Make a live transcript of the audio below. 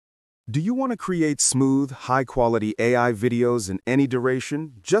Do you want to create smooth, high-quality AI videos in any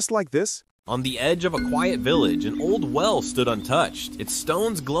duration, just like this? On the edge of a quiet village, an old well stood untouched, its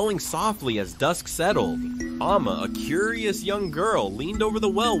stones glowing softly as dusk settled. Amma, a curious young girl, leaned over the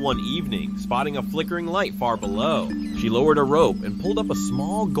well one evening, spotting a flickering light far below. She lowered a rope and pulled up a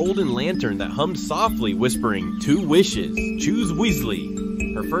small golden lantern that hummed softly, whispering, "2 wishes. Choose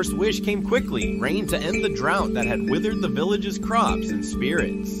Weasley." Her first wish came quickly, rain to end the drought that had withered the village's crops and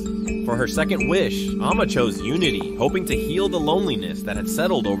spirits. For her second wish, Amma chose unity, hoping to heal the loneliness that had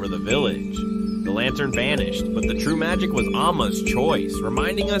settled over the village. The lantern vanished, but the true magic was Amma's choice,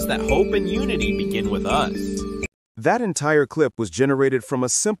 reminding us that hope and unity begin with us. That entire clip was generated from a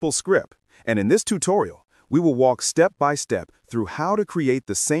simple script, and in this tutorial, we will walk step by step through how to create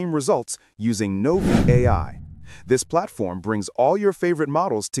the same results using Novi AI. This platform brings all your favorite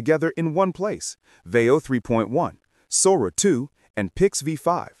models together in one place, VEO 3.1, SORA 2, and Pix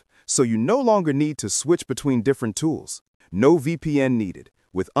V5, so you no longer need to switch between different tools. No VPN needed,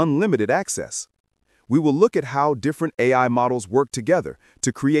 with unlimited access. We will look at how different AI models work together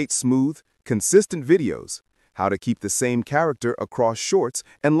to create smooth, consistent videos, how to keep the same character across shorts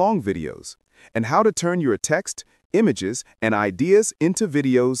and long videos, and how to turn your text, images, and ideas into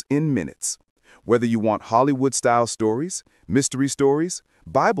videos in minutes. Whether you want Hollywood-style stories, mystery stories,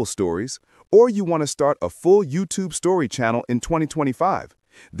 Bible stories, or you want to start a full YouTube story channel in 2025,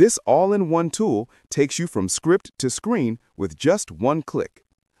 this all-in-one tool takes you from script to screen with just one click.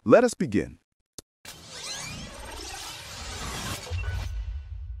 Let us begin.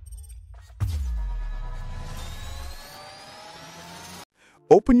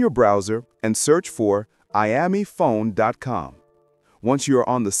 Open your browser and search for iamiphone.com. Once you are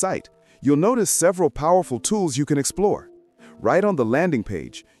on the site, you'll notice several powerful tools you can explore. Right on the landing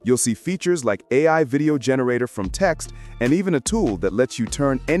page, you'll see features like AI video generator from text and even a tool that lets you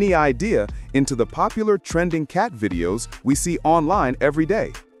turn any idea into the popular trending cat videos we see online every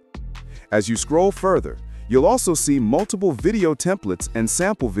day. As you scroll further, you'll also see multiple video templates and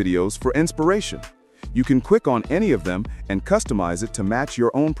sample videos for inspiration. You can click on any of them and customize it to match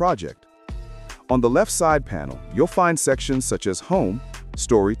your own project. On the left side panel, you'll find sections such as Home,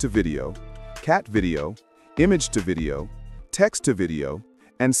 Story to Video, Cat Video, Image to Video, Text to Video,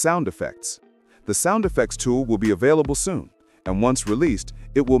 and Sound Effects. The Sound Effects tool will be available soon, and once released,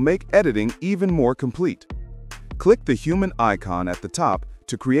 it will make editing even more complete. Click the human icon at the top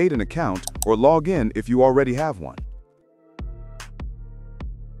to create an account or log in if you already have one.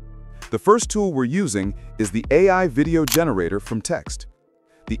 The first tool we're using is the AI video generator from text.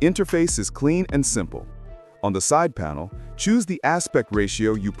 The interface is clean and simple. On the side panel, choose the aspect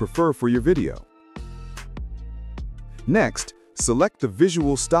ratio you prefer for your video. Next, select the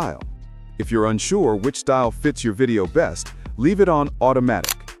visual style. If you're unsure which style fits your video best, leave it on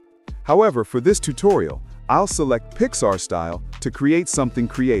automatic. However, for this tutorial, I'll select Pixar style to create something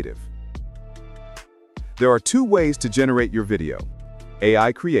creative. There are 2 ways to generate your video: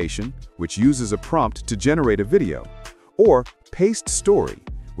 AI creation, which uses a prompt to generate a video, or paste story,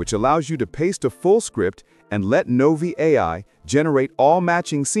 which allows you to paste a full script and let Novi AI generate all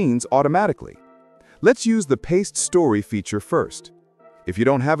matching scenes automatically. Let's use the paste story feature first. If you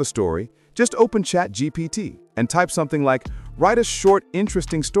don't have a story, just open ChatGPT and type something like, "Write a short,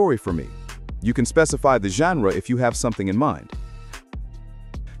 interesting story for me." You can specify the genre if you have something in mind.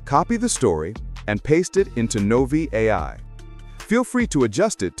 Copy the story and paste it into Novi AI. Feel free to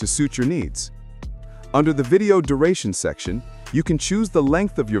adjust it to suit your needs. Under the video duration section, you can choose the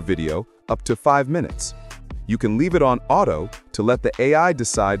length of your video up to 5 minutes. You can leave it on auto to let the AI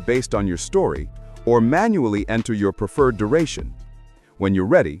decide based on your story, or manually enter your preferred duration. When you're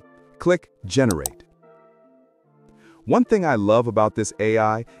ready, click Generate. One thing I love about this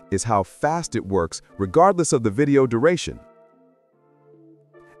AI is how fast it works regardless of the video duration.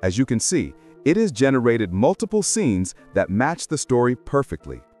 As you can see, it has generated multiple scenes that match the story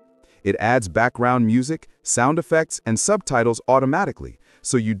perfectly. It adds background music, sound effects, and subtitles automatically,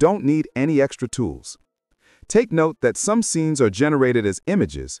 so you don't need any extra tools. Take note that some scenes are generated as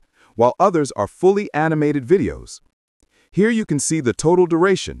images, while others are fully animated videos. Here you can see the total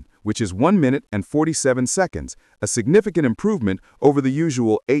duration, which is 1 minute and 47 seconds, a significant improvement over the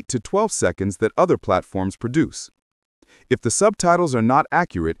usual 8 to 12 seconds that other platforms produce. If the subtitles are not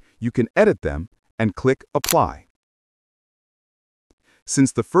accurate, you can edit them and click Apply.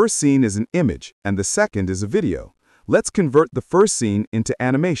 Since the first scene is an image and the second is a video, let's convert the first scene into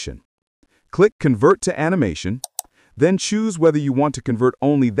animation. Click Convert to Animation, then choose whether you want to convert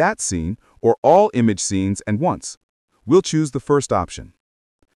only that scene or all image scenes at once. We'll choose the first option.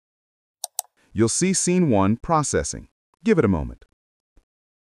 You'll see Scene 1 processing. Give it a moment.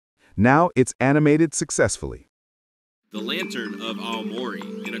 Now it's animated successfully. The Lantern of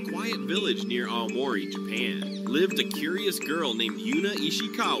Aomori. In a quiet village near Aomori, Japan, lived a curious girl named Yuna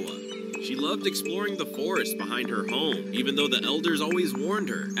Ishikawa. She loved exploring the forest behind her home, even though the elders always warned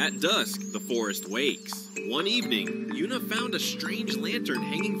her. At dusk, the forest wakes. One evening, Yuna found a strange lantern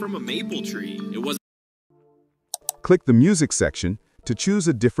hanging from a maple tree. It was Click the Music section to choose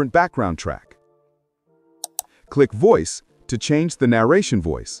a different background track. Click Voice to change the narration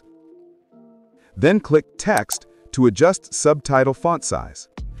voice. Then click Text to adjust subtitle font size.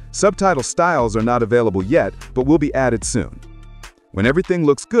 Subtitle styles are not available yet, but will be added soon. When everything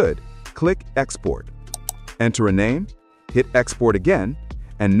looks good, click Export. Enter a name, hit Export again,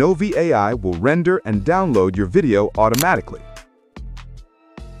 and Novi AI will render and download your video automatically.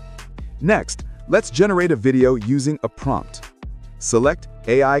 Next, let's generate a video using a prompt. Select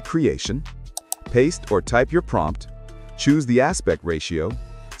AI Creation, paste or type your prompt, choose the aspect ratio,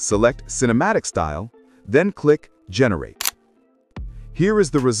 select Cinematic Style, then click Generate. Here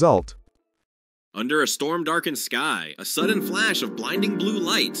is the result. Under a storm-darkened sky, a sudden flash of blinding blue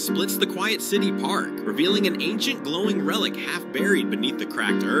light splits the quiet city park, revealing an ancient glowing relic half buried beneath the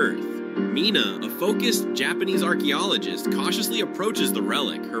cracked earth. Mina, a focused Japanese archaeologist, cautiously approaches the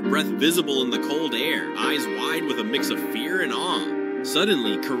relic, her breath visible in the cold air, eyes wide with a mix of fear and awe.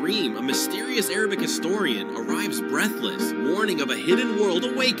 Suddenly, Kareem, a mysterious Arabic historian, arrives breathless, warning of a hidden world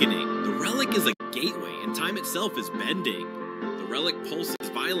awakening. The relic is a gateway, and time itself is bending. The relic pulses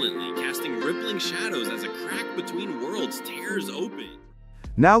violently, casting rippling shadows as a crack between worlds tears open.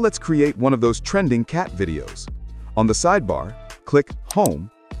 Now let's create one of those trending cat videos. On the sidebar, click Home,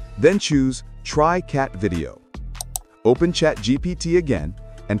 then choose Try Cat Video. Open ChatGPT again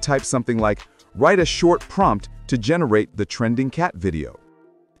and type something like, "Write a short prompt to generate the trending cat video."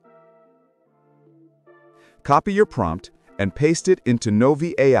 Copy your prompt and paste it into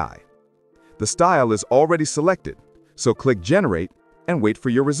Novi AI. The style is already selected, so click Generate and wait for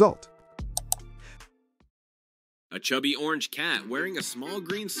your result. A chubby orange cat wearing a small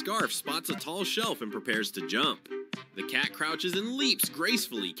green scarf spots a tall shelf and prepares to jump. The cat crouches and leaps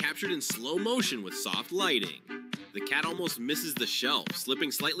gracefully, captured in slow motion with soft lighting. The cat almost misses the shelf,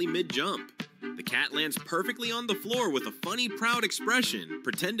 slipping slightly mid-jump. The cat lands perfectly on the floor with a funny, proud expression,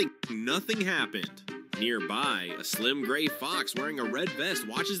 pretending nothing happened. Nearby, a slim gray fox wearing a red vest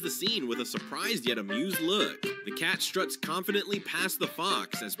watches the scene with a surprised yet amused look. The cat struts confidently past the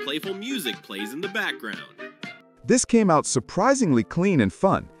fox as playful music plays in the background. This came out surprisingly clean and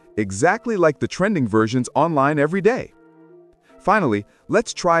fun, exactly like the trending versions online every day. Finally,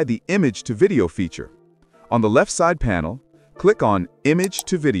 let's try the Image to Video feature. On the left side panel, click on Image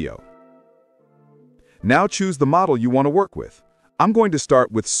to Video. Now choose the model you want to work with. I'm going to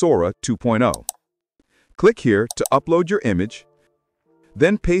start with SORA 2.0. Click here to upload your image,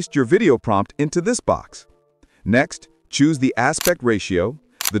 then paste your video prompt into this box. Next, choose the aspect ratio,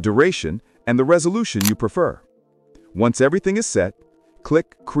 the duration, and the resolution you prefer. Once everything is set,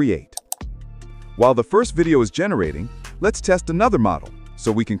 click Create. While the first video is generating, let's test another model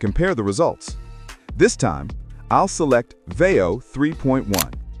so we can compare the results. This time, I'll select VEO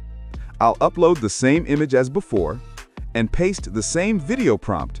 3.1. I'll upload the same image as before and paste the same video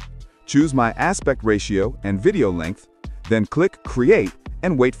prompt. Choose my aspect ratio and video length, then click Create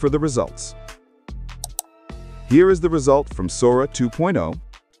and wait for the results. Here is the result from SORA 2.0.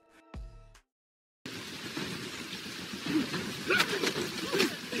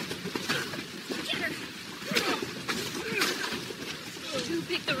 You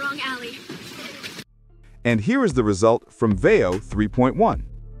picked the wrong alley. And here is the result from VEO 3.1.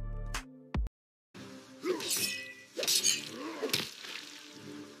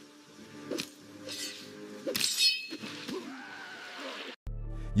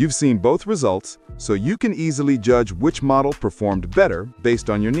 You've seen both results, so you can easily judge which model performed better based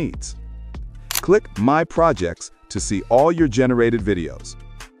on your needs. Click My Projects to see all your generated videos.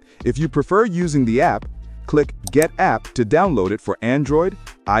 If you prefer using the app, click Get App to download it for Android,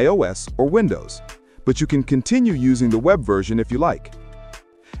 iOS, or Windows, but you can continue using the web version if you like.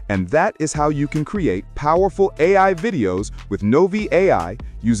 And that is how you can create powerful AI videos with Novi AI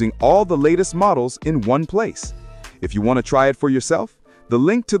using all the latest models in one place. If you want to try it for yourself, the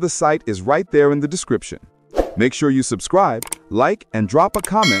link to the site is right there in the description. Make sure you subscribe, like, and drop a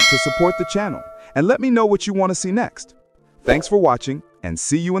comment to support the channel, and let me know what you want to see next. Thanks for watching, and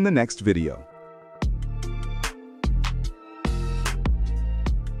see you in the next video.